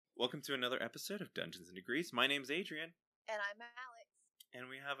Welcome to another episode of Dungeons and Degrees. My name's Adrian. And I'm Alex. And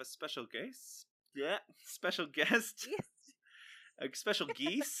we have a special guest. Yeah, special guest. Yes. A special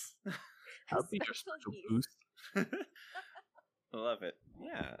geese. I'll be your special goose. I love it.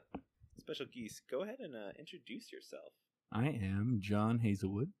 Yeah. Special geese. Go ahead and introduce yourself. I am John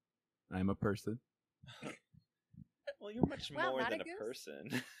Hazelwood. I'm a person. Well, you're much Well, more not than a a goose? person.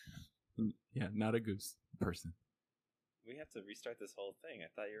 Yeah, not a goose. Person. We have to restart this whole thing. I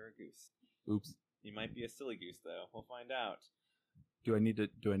thought you were a goose. Oops. You might be a silly goose, though. We'll find out. Do I need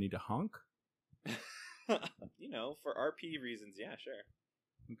to honk? You know, for RP reasons, yeah, sure.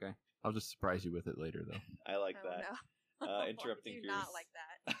 Okay. I'll just surprise you with it later, though. I like Oh, that. no. Interrupting do goose. not like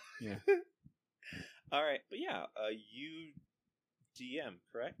that. Yeah. All right, but yeah, you DM,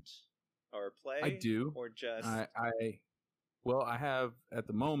 correct? Or play? I do. Or just... Well, I have, at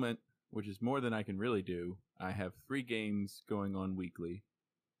the moment, which is more than I can really do, I have 3 games going on weekly.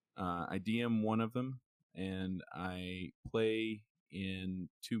 I DM one of them, and I play in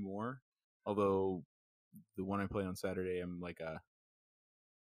 2 more. Although the one I play on Saturday, I'm like a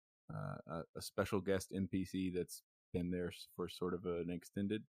special guest NPC that's been there for sort of an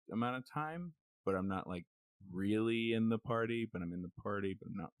extended amount of time, but I'm not like really in the party, but I'm in the party, but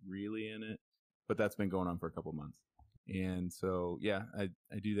I'm not really in it. But that's been going on for a couple months. And so, yeah, I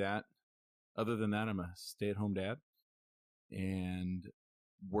do that. Other than that, I'm a stay-at-home dad and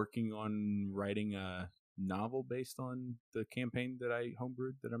working on writing a novel based on the campaign that I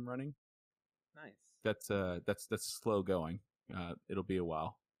homebrewed that I'm running. Nice. That's slow going. It'll be a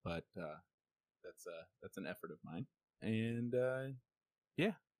while, but that's an effort of mine. And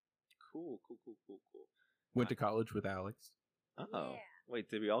yeah. Cool. Went to college with Alex. Oh. Yeah. Wait,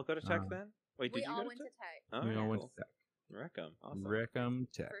 did we all go to Tech then? Wait, did We you all go to went to Tech? Tech Oh, We all went cool. to Tech. Wreck 'em. Awesome. Wreck 'em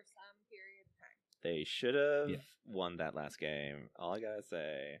Tech. for some period of time. They should have won that last game. All I gotta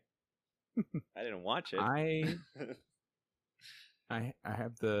say. I didn't watch it. I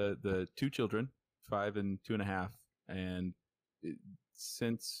have the 2 children, 5 and 2.5, and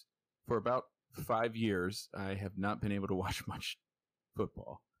since for about 5 years, I have not been able to watch much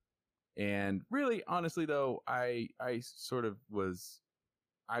football. And really, honestly, though, I was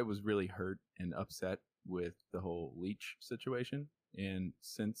really hurt and upset with the whole Leach situation. And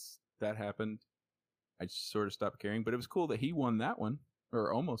since that happened, I sort of stopped caring. But it was cool that he won that one,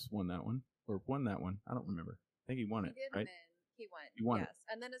 or almost won that one, or won that one. I don't remember. I think he won it, He did right? win. He won. He won yes. it.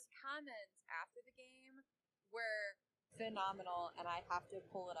 And then his comments after the game were phenomenal, and I have to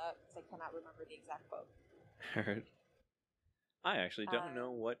pull it up because I cannot remember the exact quote. Heard. I actually don't know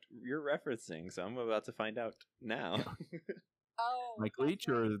what you're referencing, so I'm about to find out now. Oh, Mike that's Leach,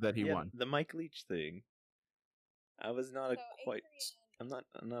 right. or that he Yeah, won? The Mike Leach thing. I was not quite. Adrian, I'm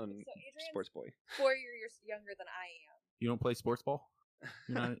not a Adrian's sports boy. 4 years younger than I am. You don't play sports ball?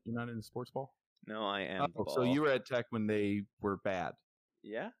 You're not into sports ball? No, I am. the So ball. you were at Tech when they were bad.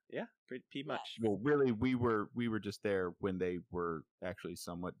 Yeah, pretty much. Well, really, we were just there when they were actually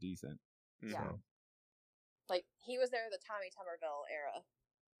somewhat decent. Mhm. Yeah. So Like, he was there the Tommy Tuberville era.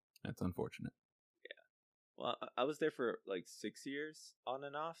 that's unfortunate. Well, I was there for like 6 years on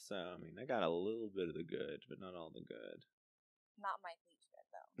and off, so I mean, I got a little bit of the good, but not all the good. Not Mike Leach good,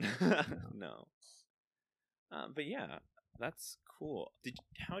 though. No. But yeah, that's cool.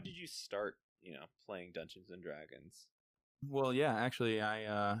 How did you start, playing Dungeons and Dragons? Well, yeah, actually,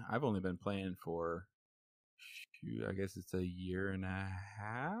 I've only been playing for, I guess it's 1.5 years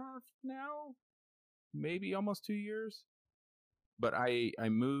now, maybe almost 2 years. But I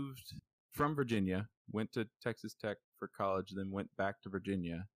moved from Virginia, went to Texas Tech for college, then went back to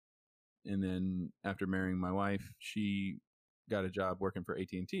Virginia, and then after marrying my wife, she got a job working for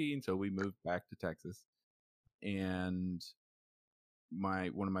AT&T, and so we moved back to Texas. And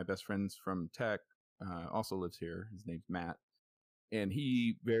one of my best friends from Tech also lives here. His name's Matt, and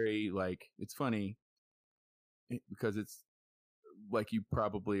he it's funny because it's like you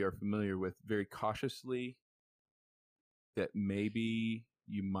probably are familiar with, very cautiously that maybe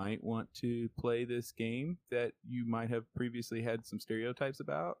you might want to play this game that you might have previously had some stereotypes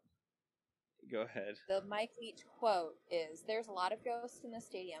about. Go ahead. The Mike Leach quote is, "There's a lot of ghosts in the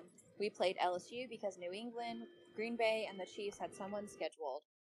stadium. We played LSU because New England, Green Bay, and the Chiefs had someone scheduled."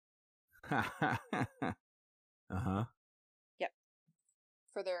 Uh-huh. Yep.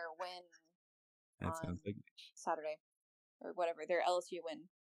 For their win That sounds like Saturday. Or whatever, their LSU win.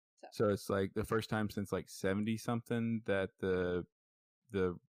 So it's like the first time since like 70 something that the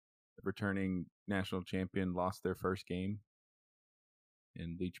returning national champion lost their first game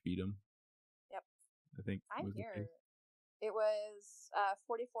and Leach beat them. Yep. I think I'm here. It was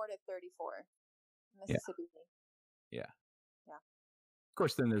 44-34, Mississippi. Yeah. Of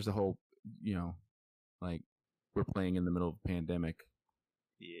course, then there's the whole, like we're playing in the middle of a pandemic,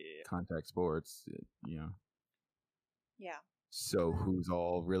 Yeah. contact sports, Yeah. So who's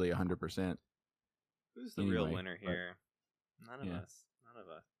all really 100%? Who's the real Anyway, winner but- here? None of yeah. us. None of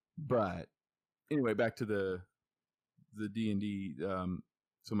us. But anyway, back to the D&D.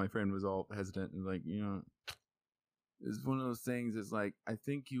 So my friend was all hesitant and like, it's one of those things. It's like, I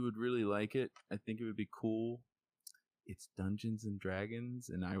think you would really like it. I think it would be cool. It's Dungeons and Dragons,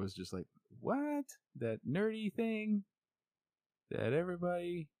 and I was just like, what? That nerdy thing that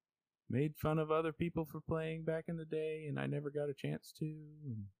everybody made fun of other people for playing back in the day, and I never got a chance to.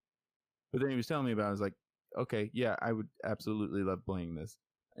 But then he was telling me about it. I was like, okay, yeah, I would absolutely love playing this.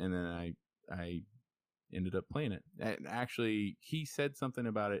 And then I ended up playing it. And actually, he said something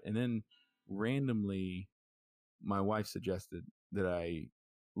about it, and then randomly, my wife suggested that I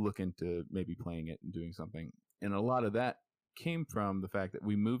look into maybe playing it and doing something. And a lot of that came from the fact that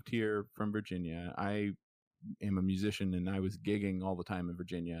we moved here from Virginia. I am a musician, and I was gigging all the time in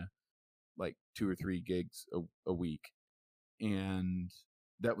Virginia, like 2 or 3 gigs a week. And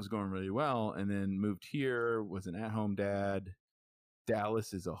that was going really well. And then moved here, was an at-home dad.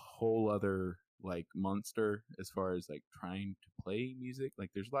 Dallas is a whole other like monster as far as like trying to play music.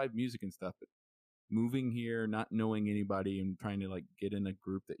 Like there's live music and stuff, but moving here, not knowing anybody and trying to like get in a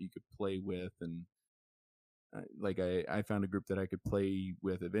group that you could play with. And I found a group that I could play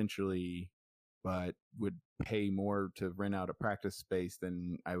with eventually, but would pay more to rent out a practice space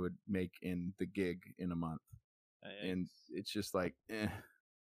than I would make in the gig in a month. And it's just like,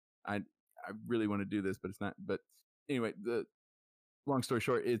 I really want to do this, but it's not. But anyway, the long story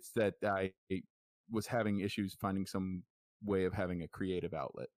short, it's that I was having issues finding some way of having a creative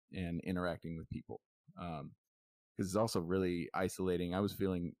outlet and interacting with people. Because it's also really isolating. I was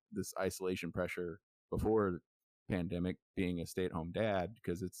feeling this isolation pressure before the pandemic, being a stay-at-home dad,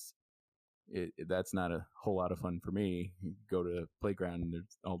 because that's not a whole lot of fun for me. You go to a playground and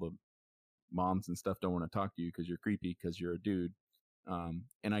there's all the moms and stuff don't want to talk to you because you're creepy because you're a dude.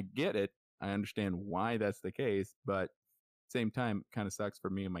 And I get it. I understand why that's the case, but same time, it kind of sucks for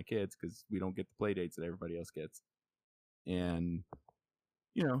me and my kids because we don't get the play dates that everybody else gets. And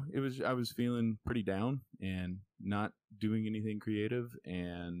I was feeling pretty down and not doing anything creative,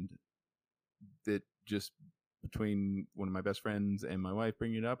 and that just between one of my best friends and my wife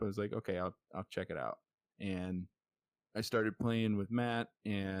bringing it up, I was like, okay, I'll check it out. And I started playing with Matt,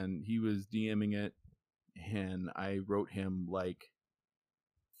 and he was DMing it, and I wrote him like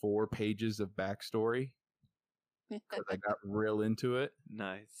 4 pages of backstory because I got real into it.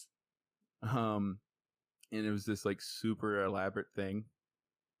 Nice. And it was this like super elaborate thing.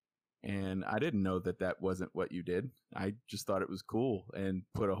 And I didn't know that wasn't what you did. I just thought it was cool and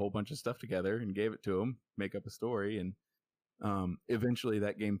put a whole bunch of stuff together and gave it to him, make up a story. And eventually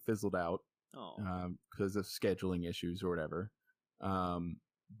that game fizzled out because of scheduling issues or whatever.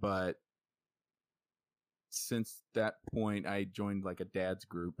 But since that point, I joined like a dad's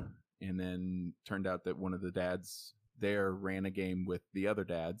group, and then turned out that one of the dads there ran a game with the other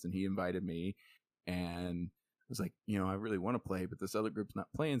dads, and he invited me, and I was like, I really want to play, but this other group's not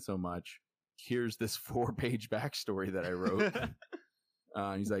playing so much. Here's this 4-page backstory that I wrote.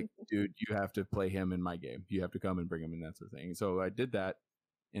 He's like, dude, you have to play him in my game. You have to come and bring him in, that sort of thing. So I did that,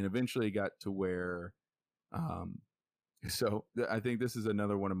 and eventually got to where, I think this is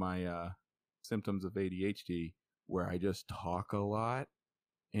another one of my symptoms of ADHD, where I just talk a lot,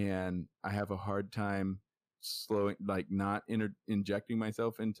 and I have a hard time slowing, like not injecting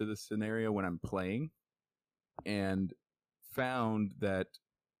myself into the scenario when I'm playing. And found that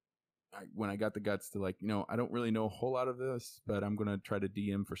when I got the guts to like, I don't really know a whole lot of this, but I'm going to try to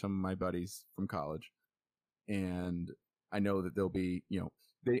DM for some of my buddies from college. And I know that they'll be,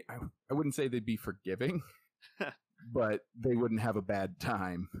 I wouldn't say they'd be forgiving, but they wouldn't have a bad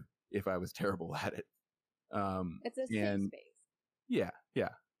time if I was terrible at it. It's a safe space. Yeah,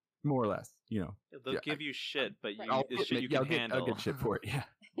 more or less, They'll give you shit, but it's shit you can handle. I'll get shit for it. Yeah,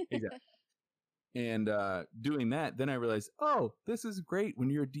 exactly. And doing that, then I realized, oh, this is great. When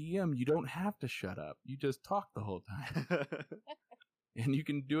you're a DM, you don't have to shut up. You just talk the whole time. And you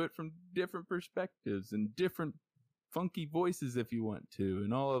can do it from different perspectives and different funky voices if you want to,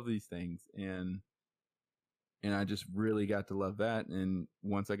 and all of these things. And I just really got to love that. And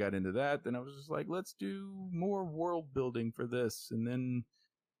once I got into that, then I was just like, let's do more world building for this. And then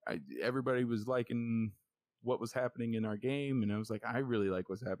everybody was liking what was happening in our game, and I was like, I really like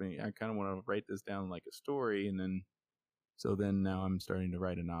what's happening. I kind of want to write this down like a story. And then now I'm starting to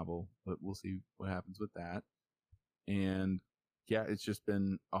write a novel, but we'll see what happens with that. And yeah, it's just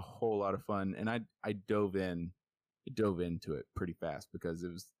been a whole lot of fun. And I dove in dove into it pretty fast because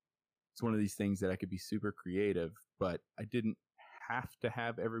it's one of these things that I could be super creative, but I didn't have to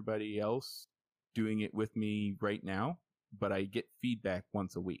have everybody else doing it with me right now, but I get feedback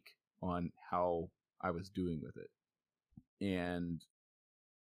once a week on how I was doing with it. And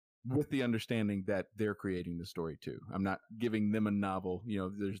with the understanding that they're creating the story too. I'm not giving them a novel.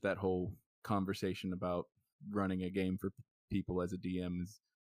 There's that whole conversation about running a game for people as a DM is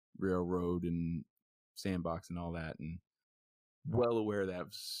railroad and sandbox and all that. And well aware of that. I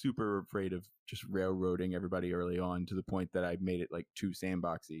was super afraid of just railroading everybody early on to the point that I made it like too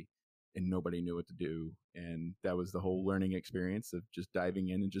sandboxy and nobody knew what to do. And that was the whole learning experience of just diving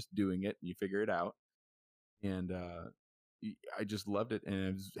in and just doing it and you figure it out. And I just loved it. And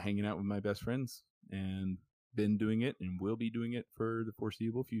I was hanging out with my best friends and been doing it and will be doing it for the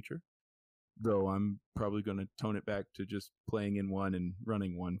foreseeable future. Though I'm probably going to tone it back to just playing in one and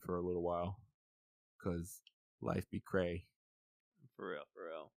running one for a little while because life be cray. For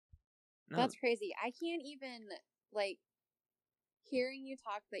real. No. That's crazy. I can't even, like, hearing you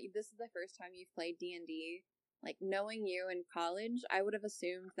talk that this is the first time you've played D&D, like, knowing you in college, I would have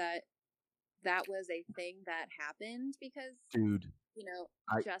assumed that was a thing that happened because, dude,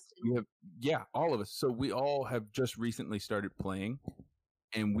 Justin. all of us. So we all have just recently started playing,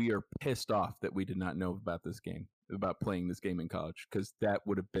 and we are pissed off that we did not know about playing this game in college, because that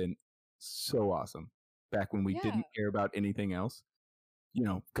would have been so awesome back when we didn't care about anything else.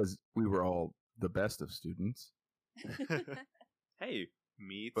 Because we were all the best of students. Hey,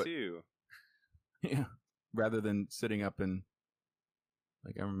 me too. Yeah. Rather than sitting up and,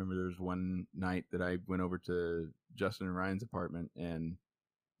 like, I remember there was one night that I went over to Justin and Ryan's apartment, and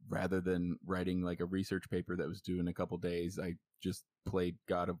rather than writing like a research paper that was due in a couple days, I just played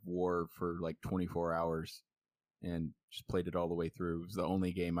God of War for like 24 hours and just played it all the way through. It was the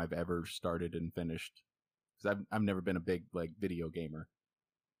only game I've ever started and finished, because I've never been a big like video gamer.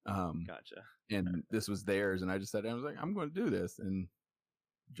 Gotcha. And this was theirs, and I just said, I was like, I'm going to do this, and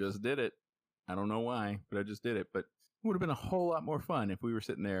just did it. I don't know why, but I just did it. But it would have been a whole lot more fun if we were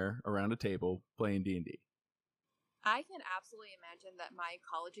sitting there around a table playing D&D. I can absolutely imagine that my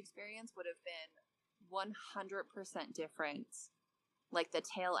college experience would have been 100% different, like the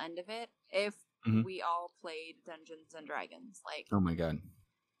tail end of it, if we all played Dungeons and Dragons. Like, oh my god!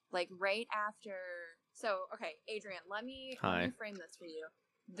 Like right after. So okay, Adrian, let me frame this for you.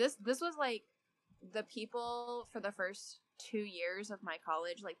 This was like the people for the first 2 years of my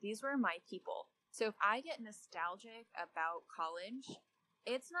college. Like, these were my people. So if I get nostalgic about college,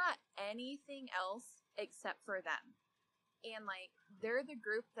 it's not anything else except for them. And like, they're the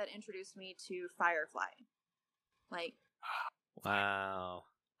group that introduced me to Firefly. Like, wow.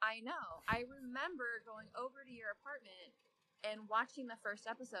 I know. I remember going over to your apartment and watching the first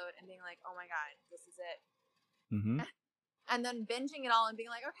episode and being like, oh my god, this is it. Mm-hmm. And then binging it all and being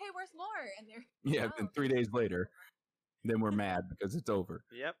like, okay, where's Lore? And they're and 3 days later, then we're mad because it's over.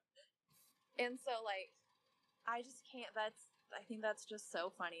 Yep. And so, like, I just can't. I think that's just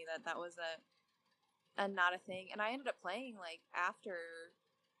so funny that was a not a thing. And I ended up playing like after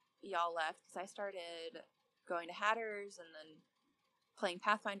y'all left, because I started going to Hatters and then playing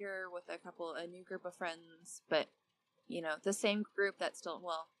Pathfinder with a new group of friends. But the same group that's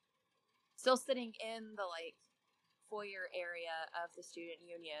still sitting in the like foyer area of the student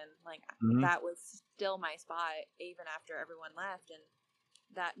union. Like, that was still my spot even after everyone left. And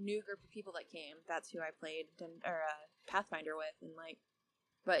that new group of people that came, that's who I played Pathfinder with. And like,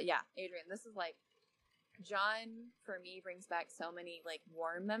 but yeah, Adrian, this is like, John for me brings back so many like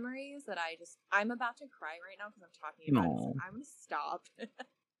warm memories that I'm about to cry right now because I'm talking about it. So I'm gonna stop.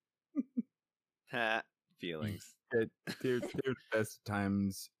 Feelings. There's best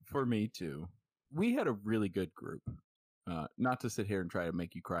times for me too. We had a really good group. Not to sit here and try to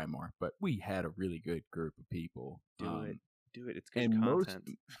make you cry more, but we had a really good group of people. Do it. It's good content.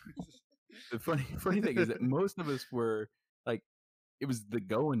 The funny thing is that most of us were like, it was the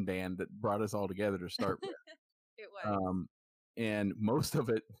Going band that brought us all together to start with. It was. And most of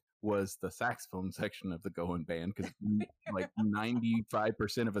it was the saxophone section of the Going band, because like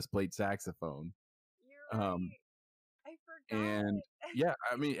 95% of us played saxophone. You're right. I forgot. And yeah,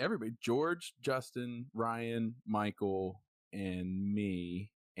 I mean, everybody, George, Justin, Ryan, Michael, and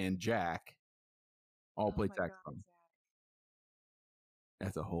me, and Jack all played saxophone. God,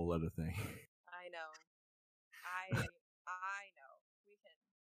 that's a whole other thing. I know. I know. We can.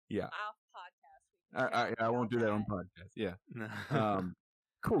 Yeah. Off podcast. I won't do that on podcast. Yeah.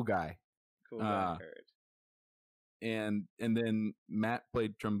 Cool guy. Cool guy. And then Matt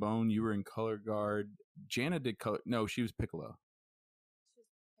played trombone. You were in color guard. Jana did color. No, she was piccolo. She was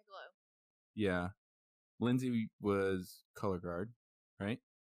piccolo. Yeah. Lindsay was color guard, right?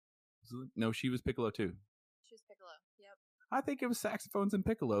 No, she was piccolo too. She was piccolo. Yep. I think it was saxophones and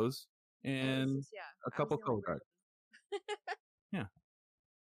piccolos and Yeah, a couple color guard. Yeah.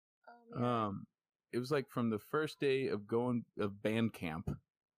 Oh man. It was like from the first day of band camp,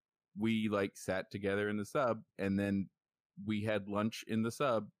 we like sat together in the sub, and then we had lunch in the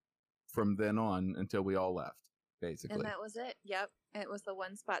sub from then on until we all left, basically. And that was it. Yep. It was the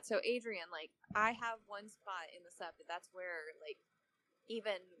one spot. So Adrian, like, I have one spot in the sub, but that's where, like,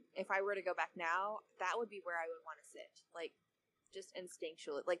 even if I were to go back now, that would be where I would want to sit. Like, just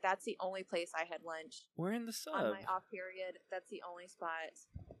instinctually. Like, that's the only place I had lunch. We're in the sub. On my off period, that's the only spot.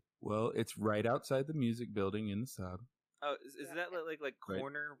 Well, it's right outside the music building in the sub. Oh, is that like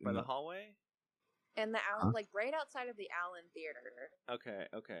corner by the hallway? And the like right outside of the Allen Theater. Okay.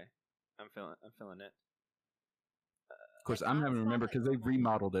 I'm feeling it. Of course, I'm having to remember because they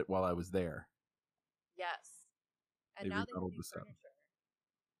remodeled it while I was there. Yes. And they now remodeled they the sub. furniture.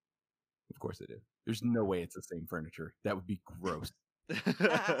 Of course they do. There's no way it's the same furniture. That would be gross.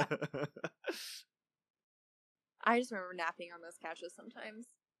 I just remember napping on those couches sometimes.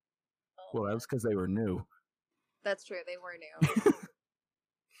 Well, that was because they were new. That's true. They were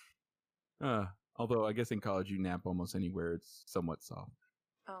new. Although I guess in college you nap almost anywhere it's somewhat soft.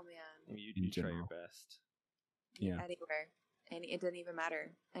 Oh man. You try your best. Yeah. Anywhere. And it didn't even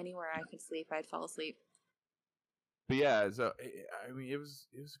matter. Anywhere I could sleep, I'd fall asleep. But yeah, so I mean, it was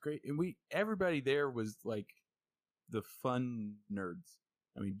great, and everybody there was like the fun nerds.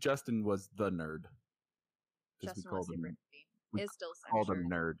 I mean, Justin was the nerd. Justin was super nerdy. Is still called him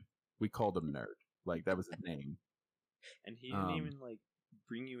nerd. We called him nerd. Like that was his name. And he didn't even like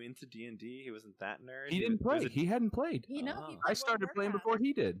bring you into D&D. He wasn't that nerd. He didn't play. He hadn't played. I started playing before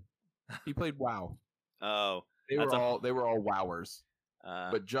he did. He played WoW. Oh, they were all wowers.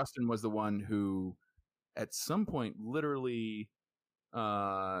 But Justin was the one who, at some point, literally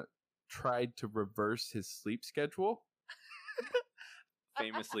tried to reverse his sleep schedule.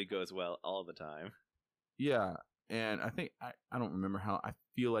 Famously goes well all the time. Yeah, and I think I don't remember how. I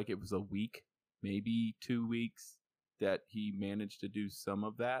feel like it was a week, maybe 2 weeks, that he managed to do some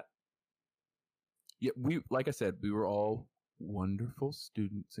of that. Yeah, like I said, we were all wonderful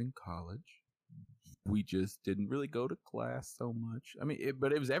students in college. We just didn't really go to class so much. I mean,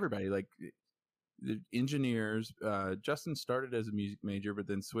 but it was everybody. Like the engineers. Justin started as a music major, but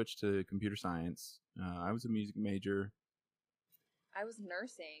then switched to computer science. I was a music major. I was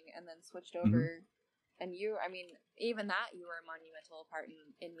nursing and then switched over. Mm-hmm. And you, I mean, even that, you were a monumental part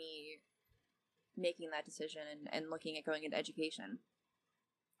in me making that decision and looking at going into education.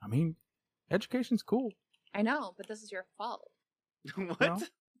 I mean, education's cool. I know, but this is your fault. What? No?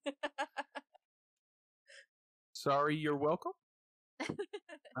 Sorry, you're welcome. I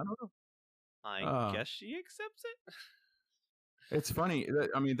don't know. I guess she accepts it. It's funny.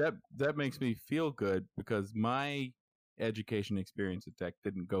 I mean, that makes me feel good because my education experience at Tech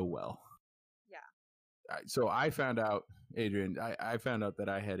didn't go well. Yeah. So I found out, Adrian, I found out that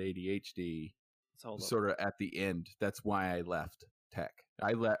I had ADHD sort of at the end. That's why I left Tech.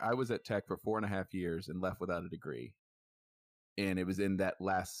 I was at Tech for 4.5 years and left without a degree. And it was in that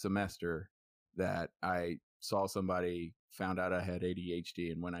last semester that I saw somebody, found out I had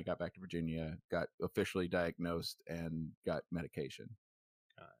ADHD, and when I got back to Virginia, got officially diagnosed and got medication.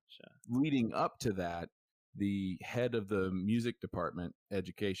 Gotcha. Leading up to that, the head of the music department,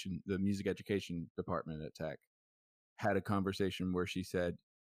 the music education department at Tech, had a conversation where she said,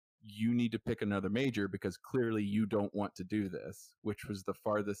 you need to pick another major because clearly you don't want to do this, which was the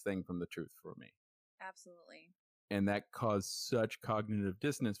farthest thing from the truth for me. Absolutely. And that caused such cognitive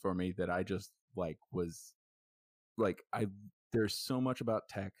dissonance for me that I just there's so much about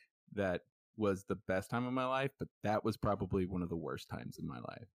Tech that was the best time of my life, but that was probably one of the worst times in my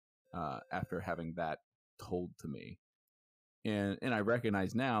life after having that told to me. And I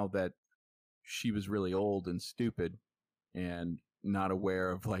recognize now that she was really old and stupid and not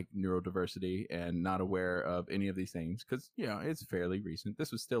aware of like neurodiversity and not aware of any of these things because, it's fairly recent.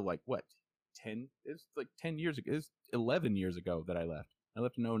 This was still like, what, 10? It's like 10 years ago. It's 11 years ago that I left. I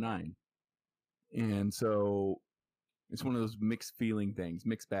left in 2009. And so it's one of those mixed feeling things,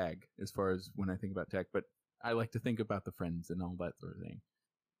 mixed bag as far as when I think about Tech. But I like to think about the friends and all that sort of thing.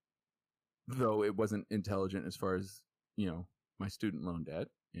 Though it wasn't intelligent as far as, my student loan debt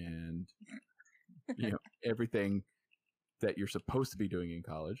and, everything that you're supposed to be doing in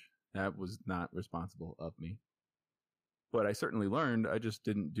college. That was not responsible of me. But I certainly learned. I just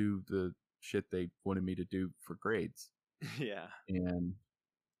didn't do the shit they wanted me to do for grades. Yeah. And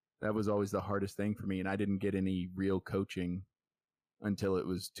that was always the hardest thing for me. And I didn't get any real coaching until it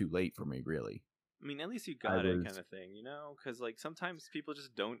was too late for me, really. I mean, at least you I got it, was- kind of thing, you know? Because like sometimes people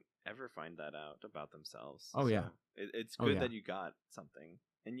just don't ever find that out about themselves. Oh, yeah. It's Oh, good yeah. that you got something,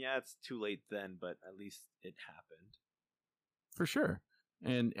 and yeah, it's too late then, but at least it happened. For sure.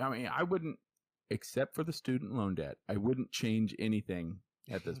 And I mean, I wouldn't, except for the student loan debt, I wouldn't change anything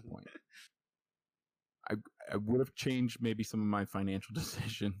at this point. I would have changed maybe some of my financial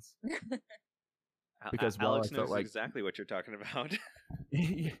decisions. Because while Alex I felt knows like- exactly what you're talking about.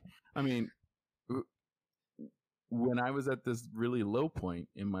 I mean, when I was at this really low point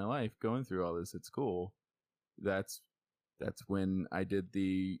in my life going through all this at school, that's when I did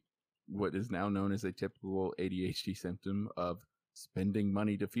what is now known as a typical ADHD symptom of spending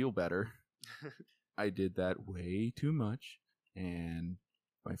money to feel better. I did that way too much, and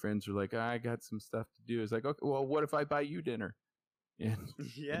my friends were like, I got some stuff to do. It's like, okay, well, what if I buy you dinner? And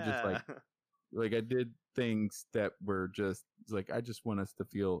Yeah. just like I did things that were just like, I just want us to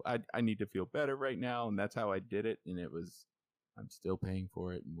feel, I need to feel better right now. And that's how I did it. And I'm still paying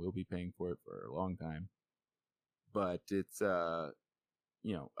for it and will be paying for it for a long time. But it's, other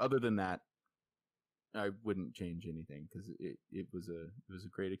than that, I wouldn't change anything because it was a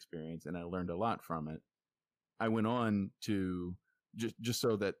great experience and I learned a lot from it. I went on to just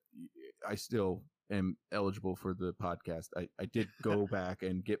so that I still am eligible for the podcast. I did go back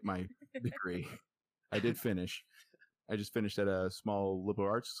and get my degree. I did finish. I just finished at a small liberal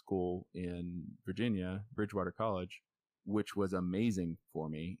arts school in Virginia, Bridgewater College, which was amazing for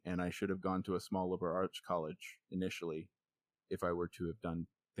me. And I should have gone to a small liberal arts college initially if I were to have done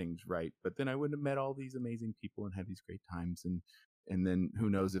things right. But then I wouldn't have met all these amazing people and had these great times. And then who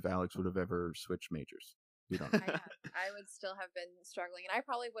knows if Alex would have ever switched majors. We don't know. I would still have been struggling, and I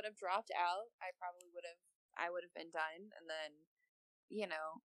probably would have dropped out. I would have been done, and then,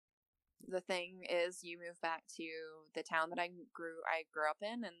 the thing is, you move back to the town that I grew up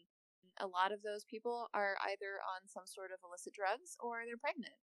in, and a lot of those people are either on some sort of illicit drugs or they're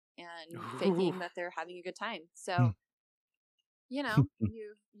pregnant and faking that they're having a good time. So, you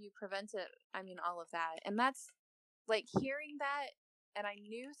prevent it. I mean, all of that, and that's like hearing that. And I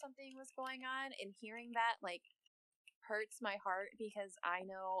knew something was going on, and hearing that like hurts my heart because I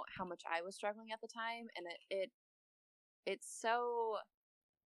know how much I was struggling at the time, and it's so,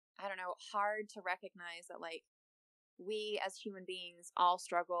 I don't know, hard to recognize that like we as human beings all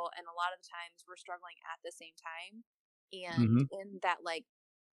struggle, and a lot of the times we're struggling at the same time, and in that like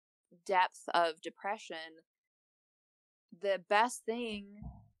depth of depression, the best thing,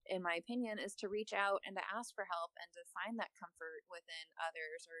 in my opinion, is to reach out and to ask for help and to find that comfort within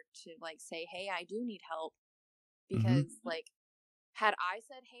others, or to like say, hey, I do need help. Because like, had I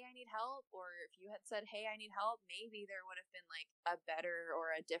said, hey, I need help, or if you had said, hey, I need help, maybe there would have been like a better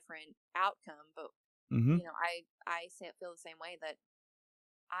or a different outcome. But I feel the same way, that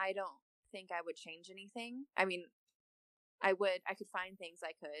I don't think I would change anything. I mean, I could find things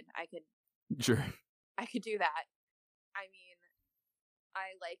I could Sure. I could do that. I mean,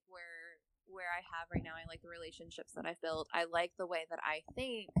 I like where I have right now. I like the relationships that I've built. I like the way that I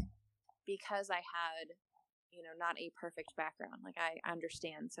think, because I had, not a perfect background. Like, I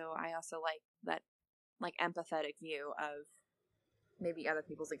understand. So I also like that, like, empathetic view of maybe other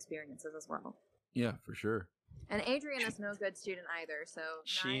people's experiences as well. Yeah, for sure. And Adrian is no good student either. So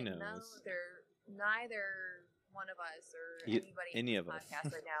she knows. Neither one of us or any of us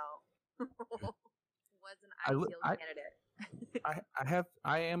podcast right now was an ideal candidate.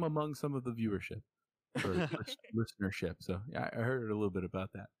 I am among some of the viewership or listenership. So yeah, I heard a little bit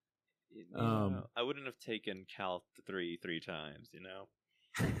about that. I wouldn't have taken Cal 3 times,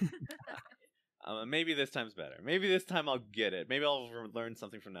 maybe this time's better. Maybe this time I'll get it. Maybe I'll learn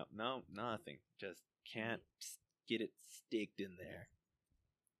something from that. No, nothing. Just can't get it staked in there.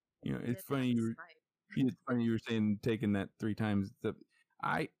 It's funny it's funny you were saying taking that 3 times.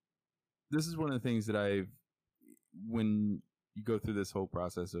 This is one of the things that when you go through this whole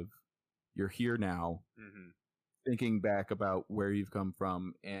process of you're here now, thinking back about where you've come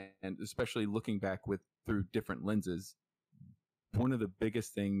from, and especially looking back through different lenses, one of the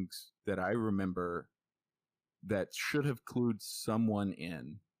biggest things that I remember that should have clued someone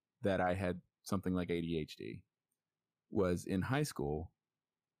in that I had something like ADHD was in high school.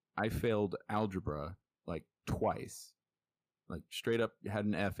 I failed algebra like twice, like straight up had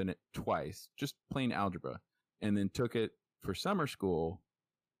an F in it twice, just plain algebra, and then took it for summer school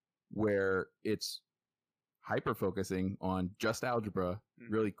where it's hyper focusing on just algebra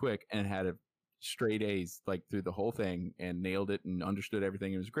really quick, and had a straight A's like through the whole thing and nailed it and understood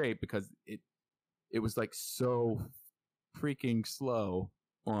everything. It was great because it was like so freaking slow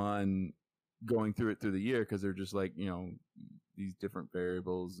on going through it through the year, because they're just like, these different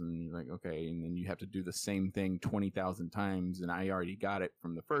variables, and you're like, okay, and then you have to do the same thing 20,000 times, and I already got it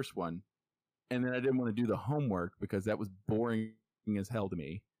from the first one, and then I didn't want to do the homework because that was boring as hell to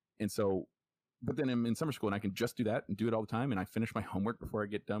me, and so. But then I'm in summer school and I can just do that and do it all the time, and I finish my homework before I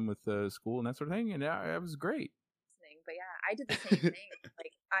get done with school and that sort of thing, and it was great. But yeah, I did the same thing.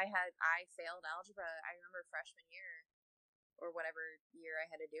 Like I failed algebra. I remember freshman year or whatever year I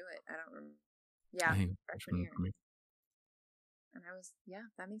had to do it. I don't remember. Yeah, freshman year. And I was, yeah,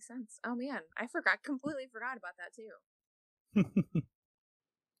 that makes sense. Oh man, I completely forgot about that too.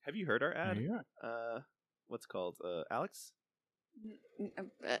 Have you heard our ad? Yeah. What's it called? Alex?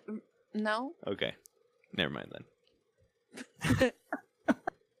 No. Okay. Never mind then.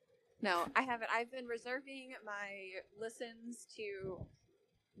 No, I haven't. I've been reserving my listens to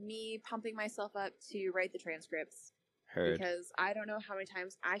me pumping myself up to write the transcripts. Heard. Because I don't know how many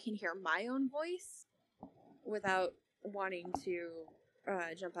times I can hear my own voice without wanting to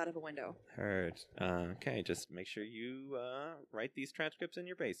jump out of a window. Heard. Okay, just make sure you write these transcripts in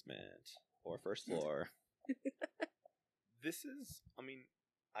your basement or first floor. This is, I mean,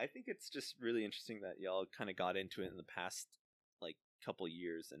 I think it's just really interesting that y'all kind of got into it in the past, like, couple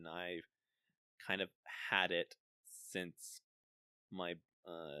years, and I've kind of had it since my,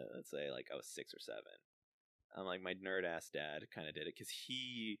 let's say, like, I was 6 or 7. Like, my nerd-ass dad kind of did it, because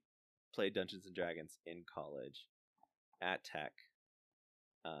he played Dungeons & Dragons in college at Tech.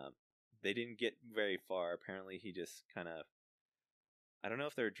 They didn't get very far. Apparently, he just kind of, I don't know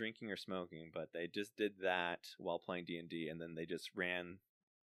if they were drinking or smoking, but they just did that while playing D&D, and then they just ran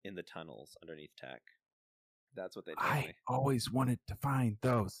in the tunnels underneath Tech. That's what they told me. I always wanted to find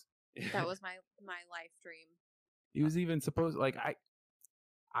those. That was my life dream. He was even supposed, like,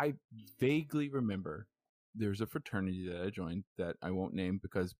 I vaguely remember there's a fraternity that I joined that I won't name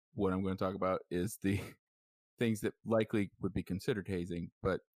because what I'm going to talk about is the things that likely would be considered hazing,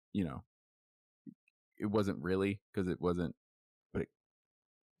 but, you know, it wasn't really because it wasn't, but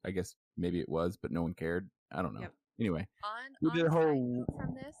I guess maybe it was, but no one cared. I don't know. Yep. Anyway, we did a whole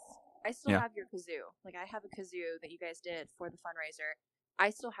from this. I still have your kazoo. Like I have a kazoo that you guys did for the fundraiser. I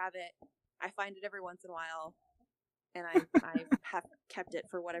still have it. I find it every once in a while, and I have kept it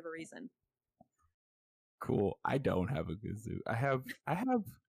for whatever reason. Cool. I don't have a kazoo. I have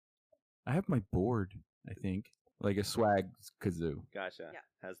my board. I think like a swag kazoo. Gotcha. Yeah.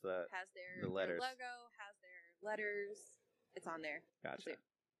 Has their letters. Their logo, has their letters. It's on there. Gotcha.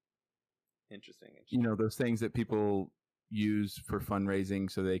 Interesting. You know, those things that people use for fundraising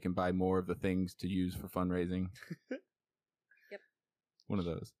so they can buy more of the things to use for fundraising. Yep. One of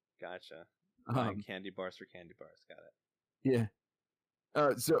those. Gotcha. Candy bars for candy bars. Got it.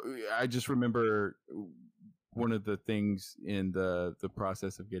 Yeah. So I just remember one of the things in the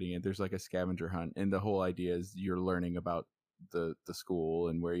process of getting it, there's like a scavenger hunt, and the whole idea is you're learning about the school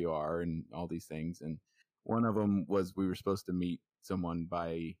and where you are and all these things. And one of them was we were supposed to meet someone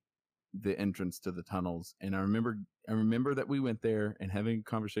by the entrance to the tunnels, and I remember that we went there and having a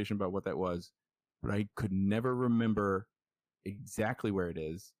conversation about what that was, but I could never remember exactly where it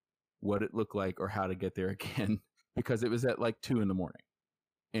is, what it looked like, or how to get there again because it was at like 2 a.m.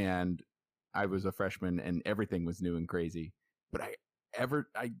 and I was a freshman and everything was new and crazy. But I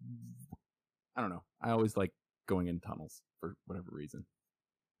don't know. I always like going in tunnels for whatever reason.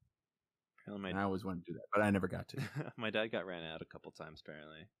 And I always wanted to do that, but I never got to. My dad got ran out a couple times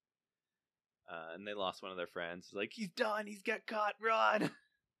apparently. And they lost one of their friends. Like, he's done. He's got caught. Run.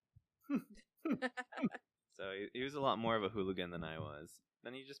 So he was a lot more of a hooligan than I was.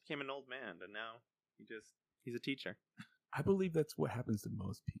 Then he just became an old man, and now he's a teacher. I believe that's what happens to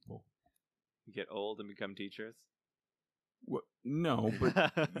most people. You get old and become teachers? Well, no, but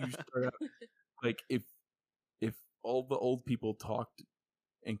you start out like if all the old people talked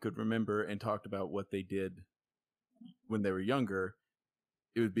and could remember and talked about what they did when they were younger,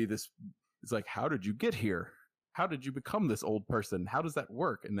 it would be this. It's like, how did you get here? How did you become this old person? How does that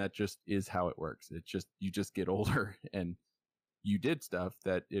work? And that just is how it works. It's just, you just get older and you did stuff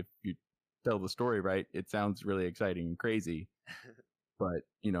that if you tell the story right, it sounds really exciting and crazy. But,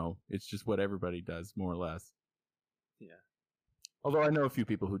 you know, it's just what everybody does, more or less. Yeah. Although I know a few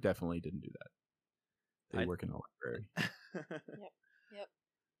people who definitely didn't do that. They work in a library. Yep.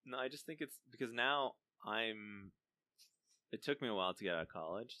 No, I just think it's because now it took me a while to get out of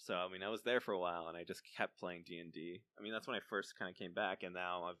college, so I mean I was there for a while, and I just kept playing D&D. I mean that's when I first kind of came back, and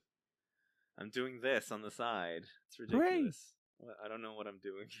now I'm doing this on the side. It's ridiculous. I don't know what I'm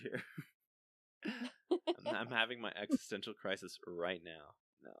doing here. I'm having my existential crisis right now.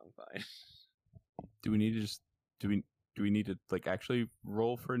 No, I'm fine. Do we need to do we need to like actually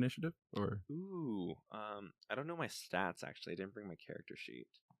roll for initiative or? Ooh, I don't know my stats actually. I didn't bring my character sheet.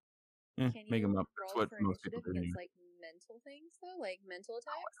 Can Make you them up. That's roll what for most people initiative do. against Anyway. like mental things though, like mental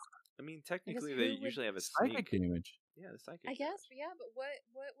attacks? I mean, technically, who they would- usually have a Psychic sneak. damage. Yeah, the psychic. I guess, damage. yeah, but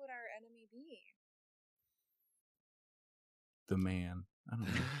what would our enemy be? The man. I don't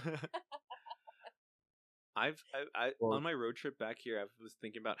know. I Well- on my road trip back here, I was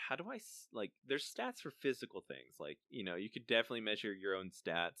thinking about how do I like. There's stats for physical things, like you could definitely measure your own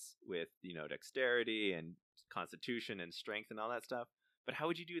stats with dexterity and constitution and strength and all that stuff. But how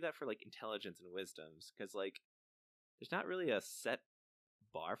would you do that for like intelligence and wisdoms? Because like, there's not really a set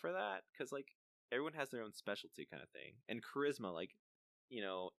bar for that. Because like, everyone has their own specialty kind of thing, and charisma, like,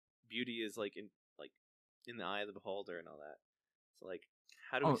 beauty is like in the eye of the beholder and all that. So like,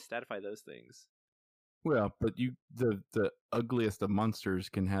 how do we statify those things? Well, but the ugliest of monsters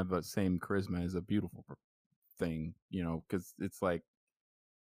can have the same charisma as a beautiful thing, because it's like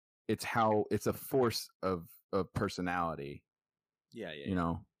it's a force of personality. Yeah,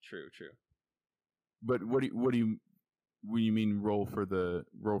 true. But what do you mean roll for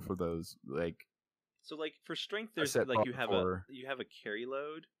those like? So like for strength, there's set like you bar have for- a carry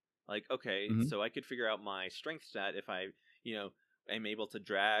load. Like okay, Mhm. so I could figure out my strength stat if I am able to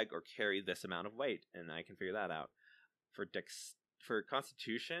drag or carry this amount of weight, and I can figure that out. For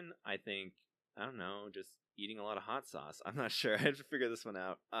constitution, I think I don't know, just eating a lot of hot sauce. I'm not sure. I had to figure this one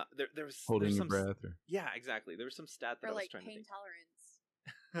out. There was Holding there's your some breath, or yeah, exactly. There was some stat that Or I was like trying pain to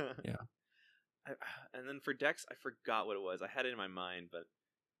tolerance. think. Yeah. And then for Dex, I forgot what it was. I had it in my mind, but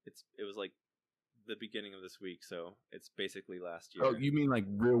it was like the beginning of this week, so it's basically last year. Oh, you mean like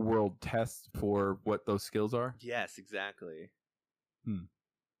real world tests for what those skills are? Yes, exactly.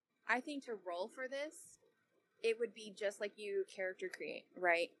 I think to roll for this, it would be just like you character create,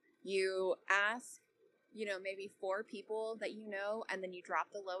 right? You ask, maybe 4 people that you know, and then you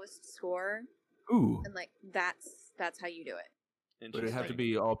drop the lowest score, Ooh. and like that's how you do it. But it have to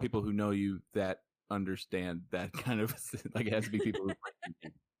be all people who know you that understand that kind of like it has to be people who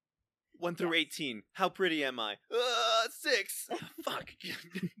 1 through 18. How pretty am I? 6. Fuck.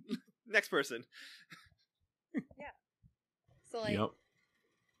 Next person. So like Yep.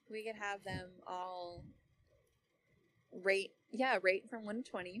 we could have them all rate from 1 to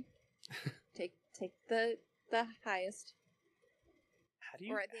 20. take the highest. How do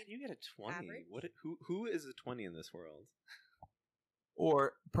you get a 20? average? Who is a 20 in this world?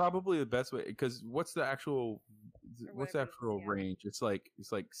 Or probably the best way, because what's the actual whatever the range? It's like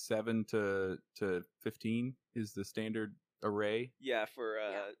 7 to 15 is the standard array. Yeah, for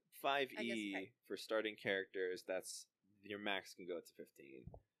Yeah. 5e right. for starting characters, that's your max can go up to 15,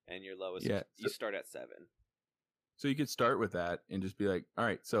 and your lowest Yeah, you start at 7. So you could start with that and just be like, all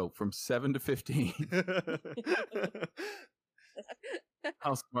right, so from 7 to 15,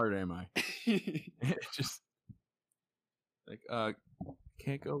 how smart am I? Just like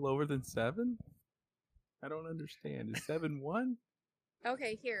can't go lower than 7. I don't understand. Is 7 1?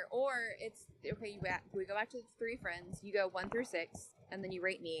 Okay, here. Or it's okay. We go back to the 3 friends. You go 1 through 6, and then you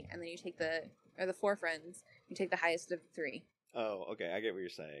rate me, and then you take the 4 friends. You take the highest of the 3. Oh, okay. I get what you're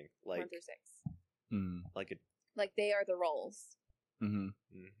saying. 1 Like, through 6. like a. Like they are the roles. Mm-hmm.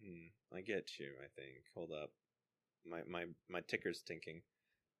 I get you. I think. Hold up. My ticker's tinking.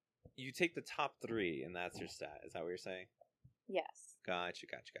 You take the top 3, and that's your stat. Is that what you're saying? Yes. Gotcha.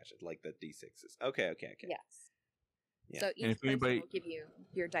 Like the d6s. Okay. Yes. Yeah. So each person will give you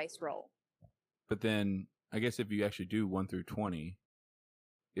your dice roll. But then I guess if you actually do 1 through 20,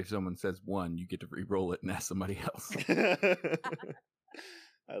 if someone says 1, you get to re-roll it and ask somebody else.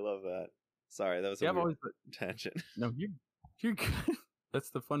 I love that. Sorry, that was a weird tangent. No, you're good.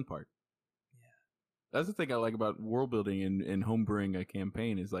 That's the fun part. Yeah. That's the thing I like about world building and homebrewing a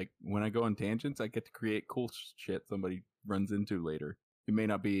campaign is like when I go on tangents, I get to create cool shit somebody runs into later. It may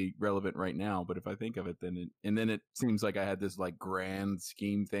not be relevant right now, but if I think of it, then it seems like I had this like grand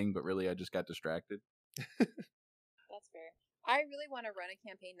scheme thing, but really I just got distracted. That's fair. I really want to run a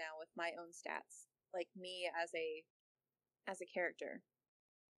campaign now with my own stats, like me as a character.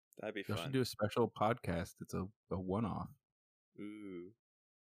 That'd be We fun. should do a special podcast. It's a one-off. Ooh,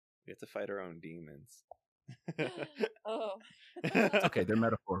 we have to fight our own demons. Oh, Okay, they're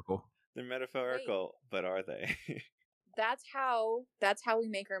metaphorical. They're metaphorical, but are they? that's how we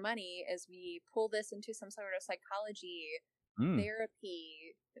make our money. Is we pull this into some sort of psychology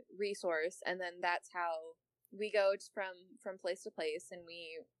therapy resource, and then that's how we go from place to place, and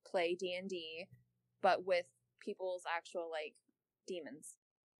we play D&D, but with people's actual like demons.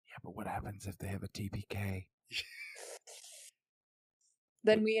 Yeah, but what happens if they have a TPK?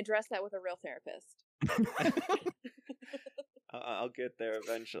 Then we address that with a real therapist. I'll get there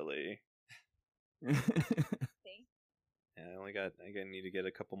eventually. See? Yeah, I need to get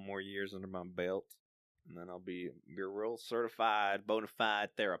a couple more years under my belt, and then I'll be your real certified, bona fide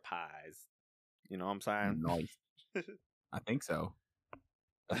therapist. You know what I'm saying? Nice. I think so.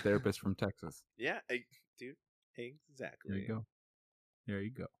 A therapist from Texas. Yeah, dude, exactly. There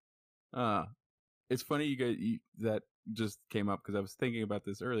you go. It's funny that just came up because I was thinking about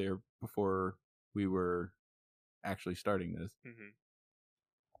this earlier before we were actually starting this. Mm-hmm.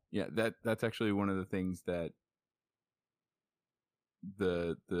 Yeah, that's actually one of the things that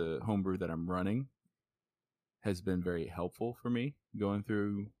the homebrew that I'm running has been very helpful for me going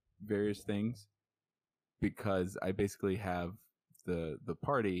through various things, because I basically have the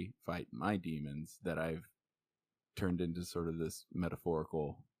party fight my demons that I've turned into sort of this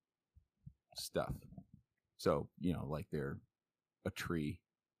metaphorical stuff. So, like they're a tree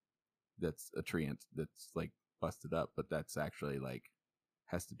that's like busted up, but that's actually like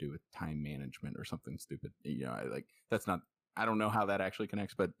has to do with time management or something stupid. I don't know how that actually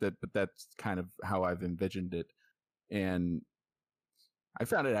connects, but that's kind of how I've envisioned it. And I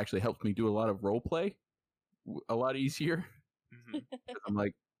found it actually helped me do a lot of role play a lot easier. Mm-hmm. I'm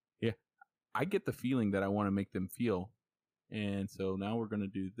like, yeah, I get the feeling that I want to make them feel. And so now we're going to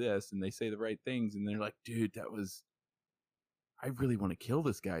do this. And they say the right things. And they're like, dude, I really want to kill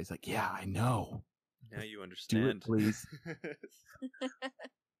this guy. He's like, yeah, I know. Now you understand. Do it, please.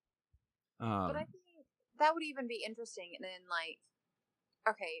 But I think that would even be interesting. And then,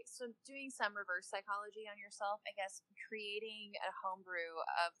 okay, so doing some reverse psychology on yourself, I guess, creating a homebrew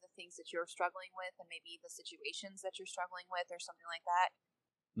of the things that you're struggling with and maybe the situations that you're struggling with or something like that,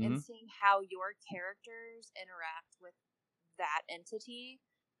 and seeing how your characters interact with that entity,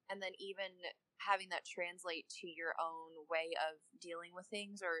 and then even having that translate to your own way of dealing with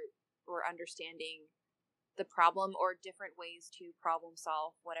things or understanding the problem or different ways to problem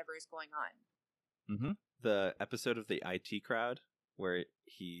solve whatever is going on. Mm-hmm. The episode of the IT Crowd where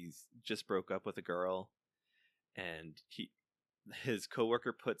he's just broke up with a girl, and his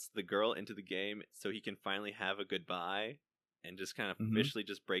coworker puts the girl into the game so he can finally have a goodbye and just kind of officially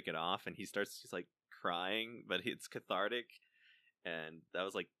just break it off, and he's like crying, but it's cathartic. And that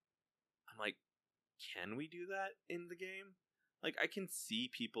was like, I'm like, can we do that in the game? Like, I can see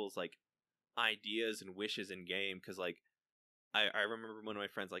people's like ideas and wishes in game, because like I remember one of my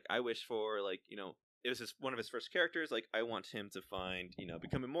friends, like, I wish for, like, it was one of his first characters, like, I want him to find,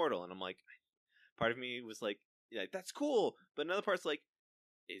 become immortal. And I'm like, part of me was like, yeah, that's cool. But another part's like,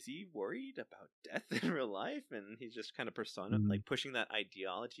 is he worried about death in real life? And he's just kind of like pushing that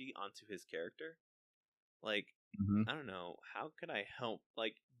ideology onto his character. Like, I don't know, how could I help?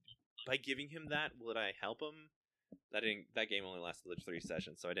 Like, by giving him that, would I help him? That game only lasted like 3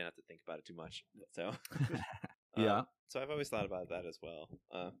 sessions, so I didn't have to think about it too much. So yeah. So I've always thought about that as well.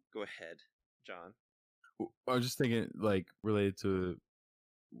 Go ahead, John. I was just thinking, like, related to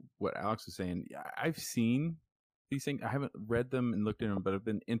what Alex was saying. I've seen these things. I haven't read them and looked at them, but I've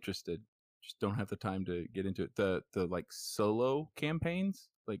been interested. Just don't have the time to get into it. The like solo campaigns,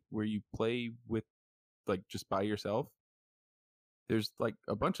 like where you play with, like, just by yourself. There's like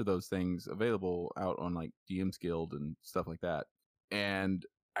a bunch of those things available out on like DM's Guild and stuff like that. And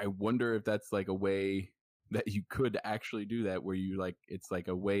I wonder if that's like a way that you could actually do that, where you like, it's like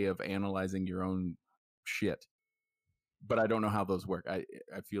a way of analyzing your own shit. But I don't know how those work. I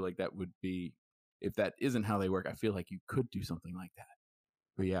feel like that would be, if that isn't how they work, I feel like you could do something like that.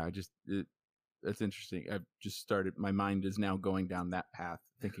 But yeah, that's interesting. I've just started, my mind is now going down that path,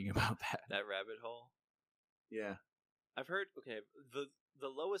 thinking about that rabbit hole. Yeah. I've heard, okay, the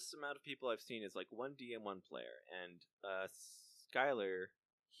lowest amount of people I've seen is like 1 DM, 1 player, and Skylar,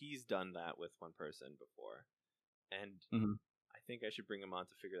 he's done that with 1 person before, and I think I should bring him on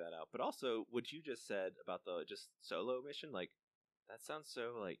to figure that out. But also, what you just said about the just solo mission, like, that sounds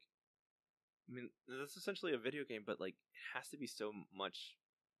so, like, I mean, that's essentially a video game, but like, it has to be so much,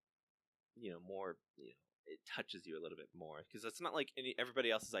 more, it touches you a little bit more, because it's not like everybody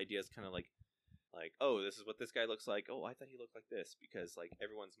else's ideas kind of like, oh, this is what this guy looks like. Oh, I thought he looked like this, because like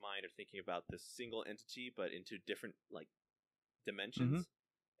everyone's mind are thinking about this single entity, but into different like dimensions,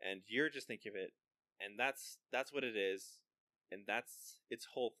 and you're just thinking of it, and that's what it is, and that's its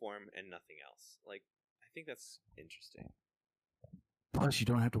whole form and nothing else. Like, I think that's interesting. Plus, you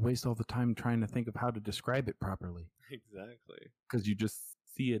don't have to waste all the time trying to think of how to describe it properly. Exactly. Because you just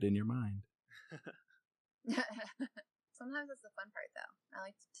see it in your mind. Sometimes that's the fun part, though.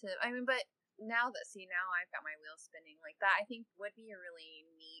 But now I've got my wheels spinning like that. I think would be a really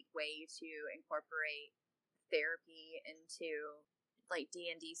neat way to incorporate therapy into like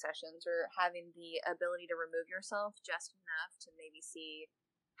D&D sessions, or having the ability to remove yourself just enough to maybe see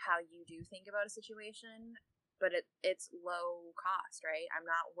how you do think about a situation, but it's low cost, right? I'm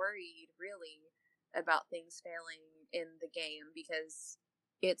not worried really about things failing in the game because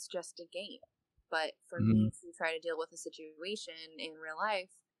it's just a game. But for me to try to deal with a situation in real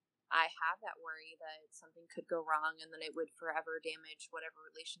life, I have that worry that something could go wrong and then it would forever damage whatever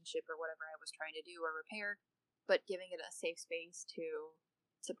relationship or whatever I was trying to do or repair. But giving it a safe space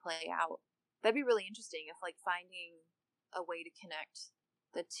to play out, that'd be really interesting. If like finding a way to connect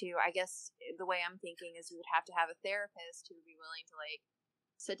the two, I guess the way I'm thinking is you would have to have a therapist who would be willing to like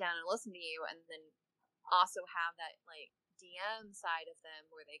sit down and listen to you, and then also have that like DM side of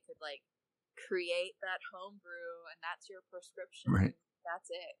them where they could like create that homebrew and that's your prescription. Right. That's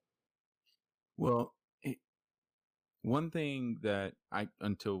it. Well, one thing that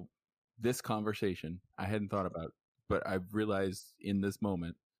until this conversation, I hadn't thought about, but I've realized in this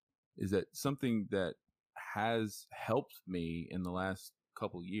moment is that something that has helped me in the last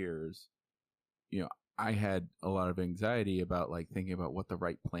couple years, I had a lot of anxiety about like thinking about what the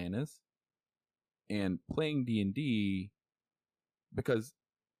right plan is, and playing D&D, because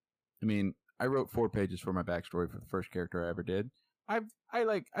I mean, I wrote 4 pages for my backstory for the first character I ever did.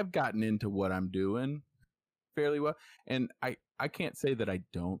 I've gotten into what I'm doing fairly well, and I can't say that I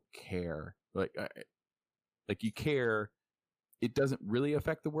don't care. Like you care. It doesn't really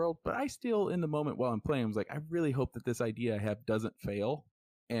affect the world, but I still, in the moment while I'm playing, I was like, I really hope that this idea I have doesn't fail.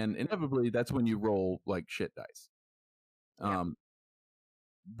 And inevitably, that's when you roll like shit dice. Yeah.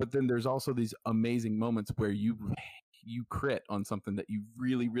 But then there's also these amazing moments where you crit on something that you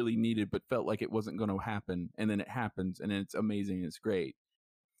really, really needed, but felt like it wasn't going to happen, and then it happens, and it's amazing, and it's great.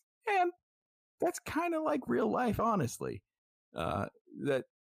 And that's kind of like real life, honestly. That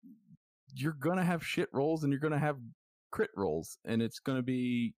you're going to have shit rolls and you're going to have crit rolls, and it's going to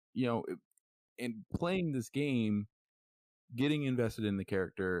be, in playing this game, getting invested in the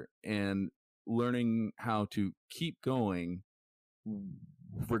character and learning how to keep going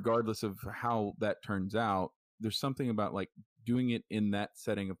regardless of how that turns out. There's something about like doing it in that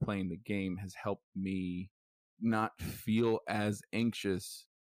setting of playing the game has helped me not feel as anxious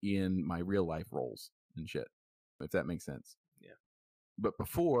in my real life roles and shit, if that makes sense. Yeah. But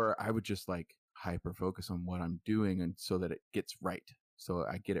before, I would just like hyper focus on what I'm doing, and so that it gets right. So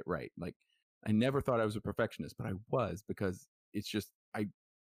I get it right. Like, I never thought I was a perfectionist, but I was, because it's just, I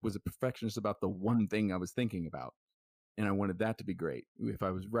was a perfectionist about the one thing I was thinking about. And I wanted that to be great. If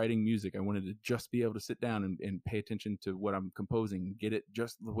I was writing music, I wanted to just be able to sit down and pay attention to what I'm composing, get it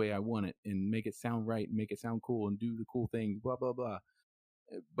just the way I want it, and make it sound right, and make it sound cool, and do the cool things, blah, blah, blah.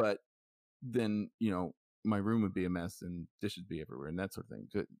 But then, my room would be a mess and dishes be everywhere and that sort of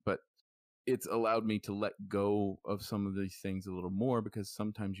thing. But it's allowed me to let go of some of these things a little more, because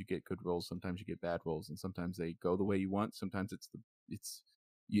sometimes you get good roles, sometimes you get bad roles, and sometimes they go the way you want. Sometimes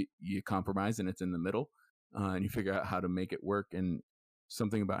you compromise and it's in the middle, and you figure out how to make it work. And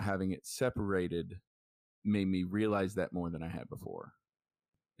something about having it separated made me realize that more than I had before.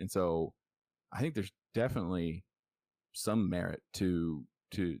 And so I think there's definitely some merit to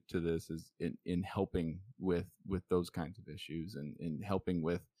this, is in helping with those kinds of issues, and in helping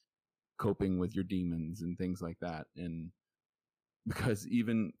with coping with your demons and things like that. And because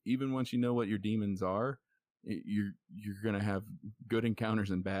even once you know what your demons are, you're going to have good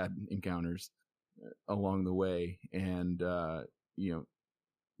encounters and bad encounters along the way. And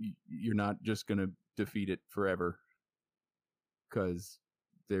you're not just going to defeat it forever, because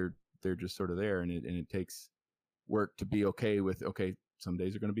they're just sort of there, and it takes work to be okay with, okay, some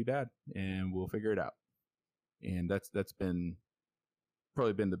days are going to be bad and we'll figure it out. And that's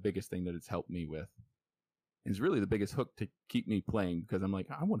probably been the biggest thing that it's helped me with. It's really the biggest hook to keep me playing, because I'm like,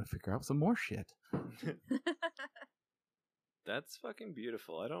 I want to figure out some more shit. That's fucking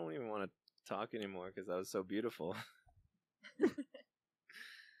beautiful. I don't even want to talk anymore because that was so beautiful.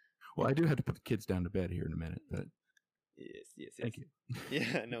 Well, I do have to put the kids down to bed here in a minute, but yes. Thank you.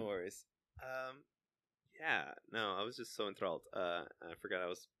 Yeah, no worries. Yeah, no, I was just so enthralled. I forgot I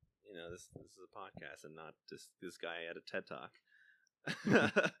was, this is a podcast and not just this guy at a TED Talk.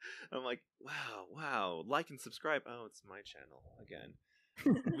 I'm like, wow, like and subscribe. Oh, it's my channel again.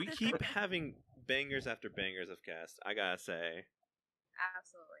 We keep having bangers after bangers of cast, I gotta say.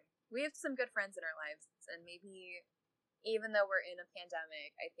 Absolutely. We have some good friends in our lives, and maybe even though we're in a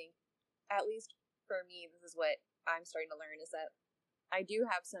pandemic, I think, at least for me, this is what I'm starting to learn, is that I do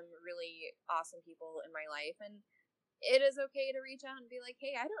have some really awesome people in my life, and it is okay to reach out and be like,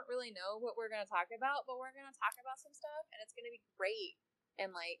 hey, I don't really know what we're going to talk about, but we're going to talk about some stuff, and it's going to be great.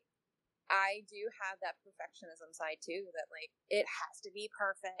 And, like, I do have that perfectionism side too, that like it has to be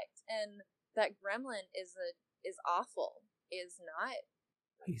perfect, and that gremlin is awful, is not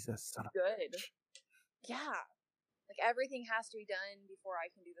He's a son of good. Yeah, like everything has to be done before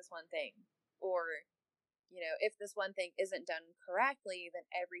I can do this one thing, or if this one thing isn't done correctly, then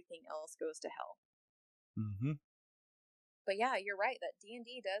everything else goes to hell. Mm-hmm. But yeah, you're right that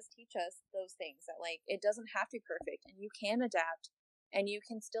D&D does teach us those things, that like it doesn't have to be perfect, and you can adapt. And you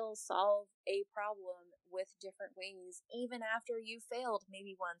can still solve a problem with different ways, even after you failed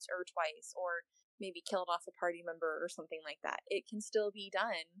maybe once or twice, or maybe killed off a party member or something like that. It can still be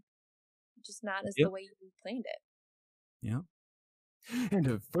done, just not as the way you planned it. Yeah. And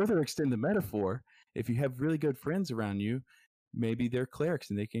to further extend the metaphor, if you have really good friends around you, maybe they're clerics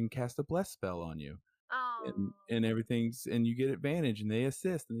and they can cast a bless spell on you. And everything's, and you get advantage, and they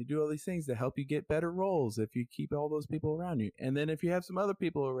assist, and they do all these things to help you get better rolls if you keep all those people around you. And then if you have some other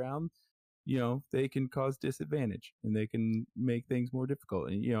people around, they can cause disadvantage, and they can make things more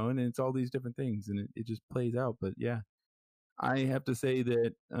difficult, and and it's all these different things, and it just plays out. But yeah, I have to say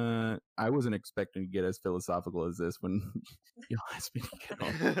that I wasn't expecting to get as philosophical as this when you asked me to get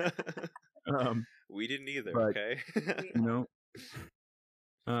on. We didn't either, but, okay?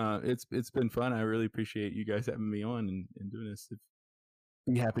 It's been fun. I really appreciate you guys having me on and doing this.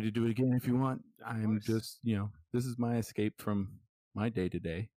 Be happy to do it again if you want. I'm just, this is my escape from my day to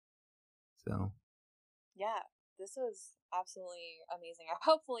day. So. Yeah, this was absolutely amazing.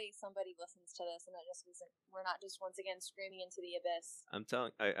 Hopefully somebody listens to this and that just isn't, we're not just once again screaming into the abyss. I'm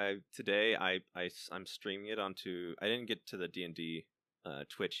telling, today I'm streaming it onto. I didn't get to the D&D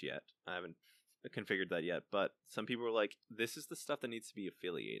Twitch yet. I haven't configured that yet, but some people were like, this is the stuff that needs to be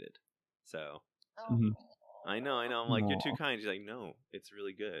affiliated. So I know I'm like, you're too kind. She's like, no, it's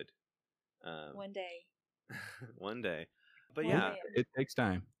really good. One day one day. But one yeah, day. It takes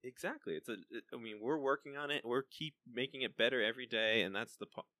time. Exactly. I mean, we're working on it. We're keep making it better every day, and that's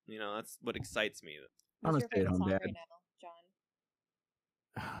that's what excites me. What's your favorite song right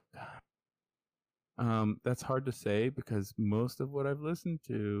now, John? That's hard to say because most of what I've listened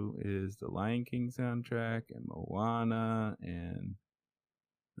to is the Lion King soundtrack and Moana, and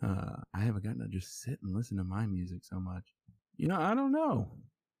I haven't gotten to just sit and listen to my music so much. I don't know.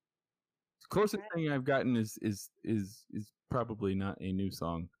 The closest thing I've gotten is probably not a new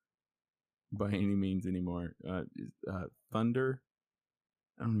song by any means anymore. Thunder.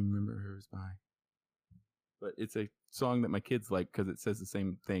 I don't even remember who it was by. But it's a song that my kids like because it says the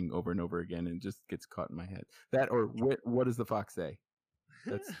same thing over and over again and just gets caught in my head. That or what does the fox say?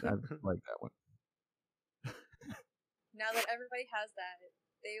 I like that one. Now that everybody has that,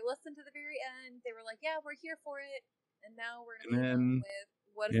 they listened to the very end. They were like, "Yeah, we're here for it." And now we're gonna leave with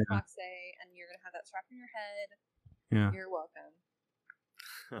 "What does the fox say?" And you're gonna have that strapped in your head. Yeah, you're welcome.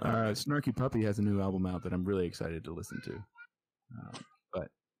 Snarky Puppy has a new album out that I'm really excited to listen to,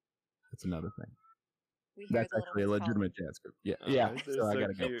 but that's another thing. That's actually a legitimate jazz group. Yeah. So I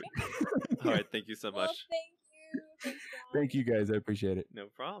gotta go. All right, thank you so much. Well, thank you. Thanks, guys. Thank you guys. I appreciate it. No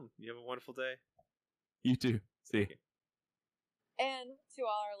problem. You have a wonderful day. You too. See you. And to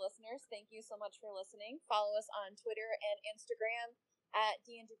all our listeners, thank you so much for listening. Follow us on Twitter and Instagram at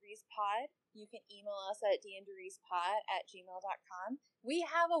dndegreespod. You can email us at dndegreespod@gmail.com. We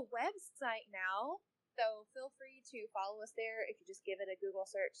have a website now, so feel free to follow us there. If you just give it a Google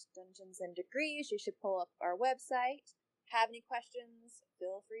search, Dungeons and Degrees, you should pull up our website. Have any questions,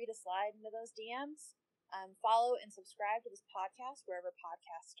 feel free to slide into those DMs. Follow and subscribe to this podcast wherever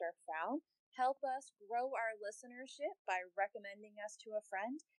podcasts are found. Help us grow our listenership by recommending us to a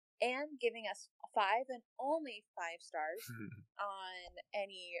friend and giving us 5 and only 5 stars on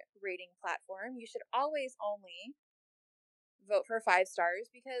any rating platform. You should always only vote for 5 stars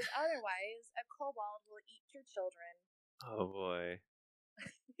because otherwise a kobold will eat your children. Oh boy.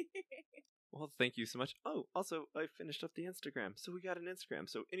 Well, thank you so much. Oh, also, I finished up the Instagram. So we got an Instagram.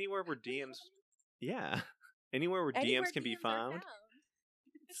 So anywhere where DMs... Yeah. Anywhere where DMs can be found.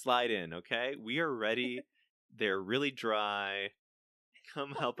 Slide in, okay? We are ready. They're really dry.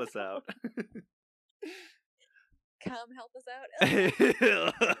 Come help us out. Come help us out.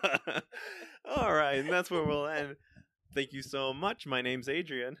 All right, and that's where we'll end. Thank you so much. My name's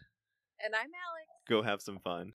Adrian. And I'm Alex. Go have some fun.